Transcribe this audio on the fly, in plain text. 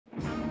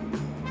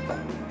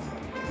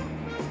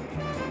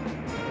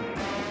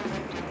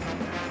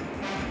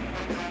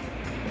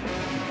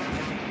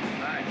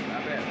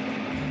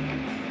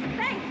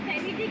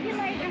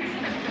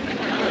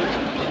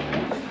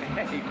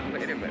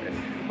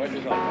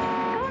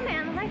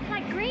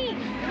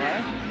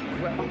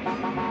Well,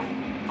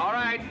 all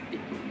right.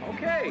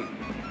 Okay.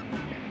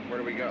 Where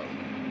do we go?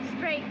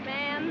 Straight,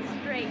 man,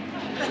 straight.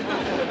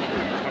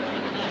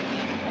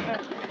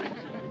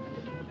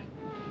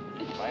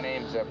 My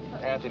name's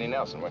Anthony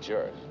Nelson. What's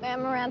yours?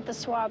 Amarantha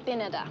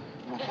Swarbinada.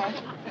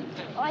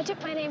 Oh, I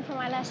took my name from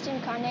my last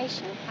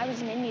incarnation. I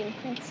was an Indian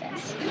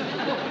princess.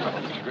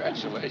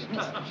 Congratulations.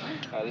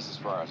 This is as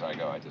far as I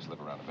go. I just live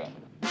around the bend.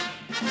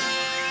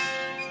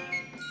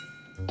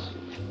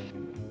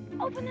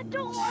 Open the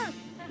door!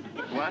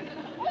 What?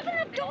 Open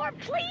the door,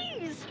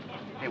 please!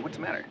 Hey, what's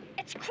the matter?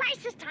 It's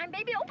crisis time,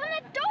 baby. Open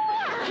the door!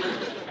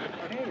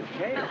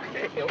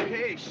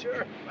 Okay,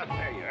 sure.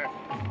 There you are.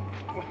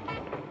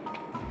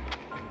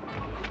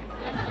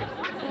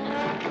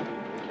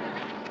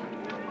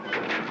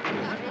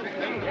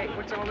 Hey,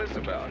 what's all this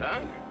about,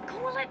 huh?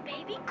 Cool it,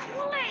 baby,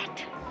 cool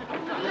it!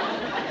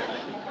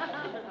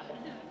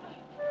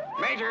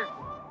 Major!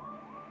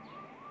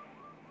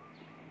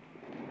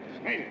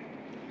 Major!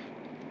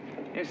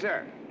 Yes,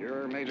 sir.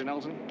 You're Major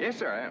Nelson? Yes,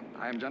 sir, I am.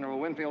 I'm General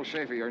Winfield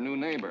Schaeffer, your new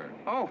neighbor.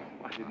 Oh,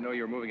 I didn't know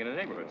you were moving in a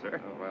neighborhood,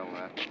 sir. Oh, well,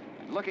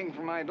 looking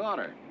for my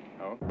daughter.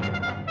 Oh?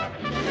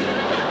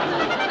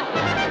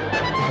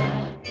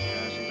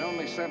 She's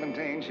only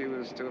 17. She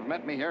was to have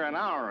met me here an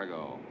hour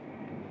ago.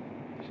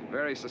 She's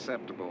very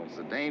susceptible. It's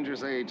a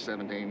dangerous age,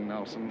 17,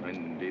 Nelson.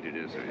 Indeed it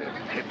is, sir.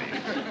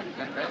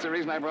 That's the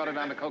reason I brought her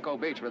down to Cocoa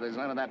Beach, where there's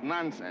none of that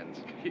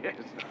nonsense. Yes.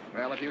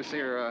 Well, if you see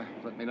her,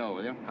 let me know,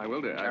 will you? I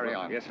will do. Carry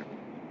on. Yes, sir.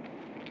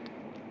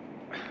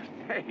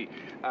 Hey,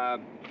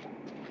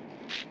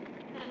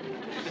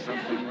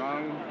 Something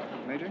wrong,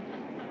 Major?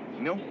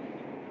 no.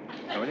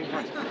 Everything's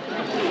fine.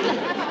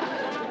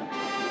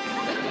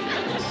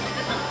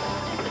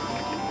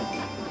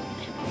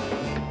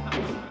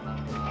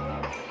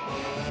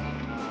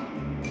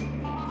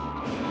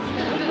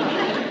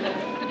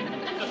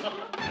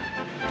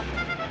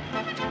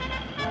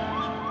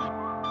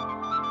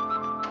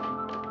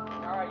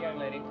 All right, young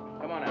lady.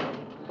 Come on out.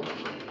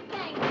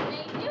 Thanks,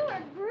 Nate. You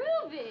are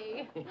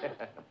groovy.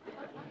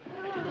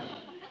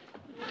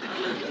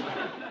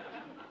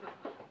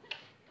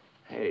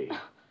 Hey.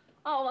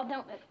 Oh, well,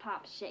 don't let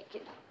Pop shake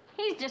it.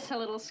 He's just a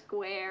little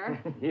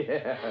square.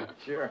 Yeah,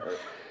 sure.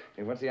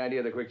 Hey, what's the idea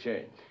of the quick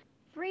change?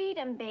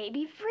 Freedom,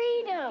 baby,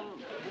 freedom.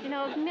 You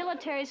know, if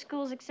military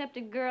schools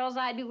accepted girls,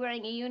 I'd be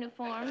wearing a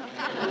uniform.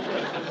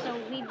 So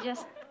we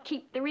just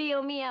keep the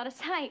real me out of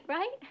sight,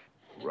 right?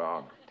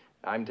 Wrong.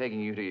 I'm taking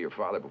you to your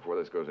father before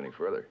this goes any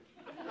further.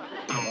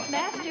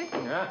 Master.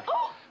 Yeah?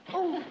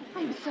 Oh,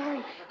 I'm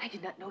sorry. I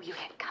did not know you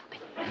had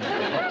company.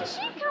 Where did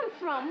she come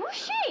from? Who's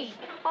she?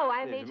 Oh,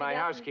 I This made is my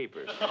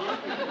housekeeper.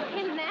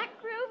 In that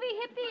groovy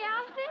hippie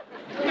outfit?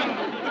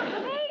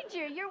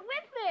 Major, you're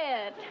with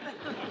it.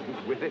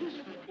 With it?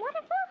 What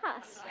of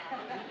us?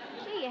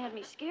 Gee, you had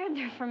me scared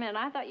there for a minute.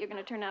 I thought you were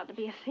going to turn out to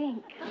be a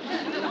fink.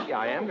 Yeah,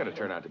 I am going to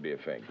turn out to be a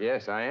fink.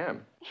 Yes, I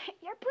am.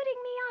 You're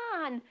putting me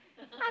on.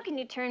 How can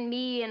you turn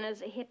me in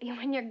as a hippie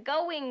when you're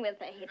going with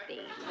a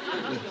hippie?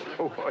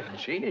 Oh,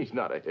 Genie's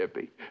not a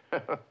hippie.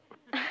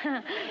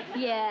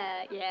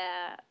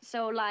 Yeah.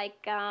 So,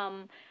 like,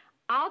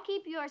 I'll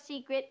keep your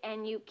secret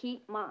and you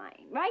keep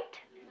mine, right?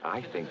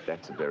 I think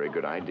that's a very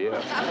good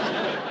idea.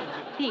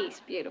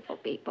 Peace, beautiful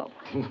people.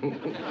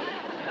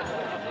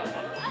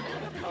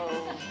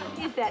 Oh,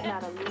 is that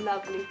not a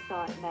lovely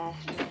thought,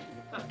 Master?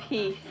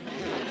 Peace.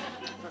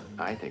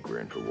 I think we're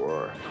in for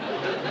war.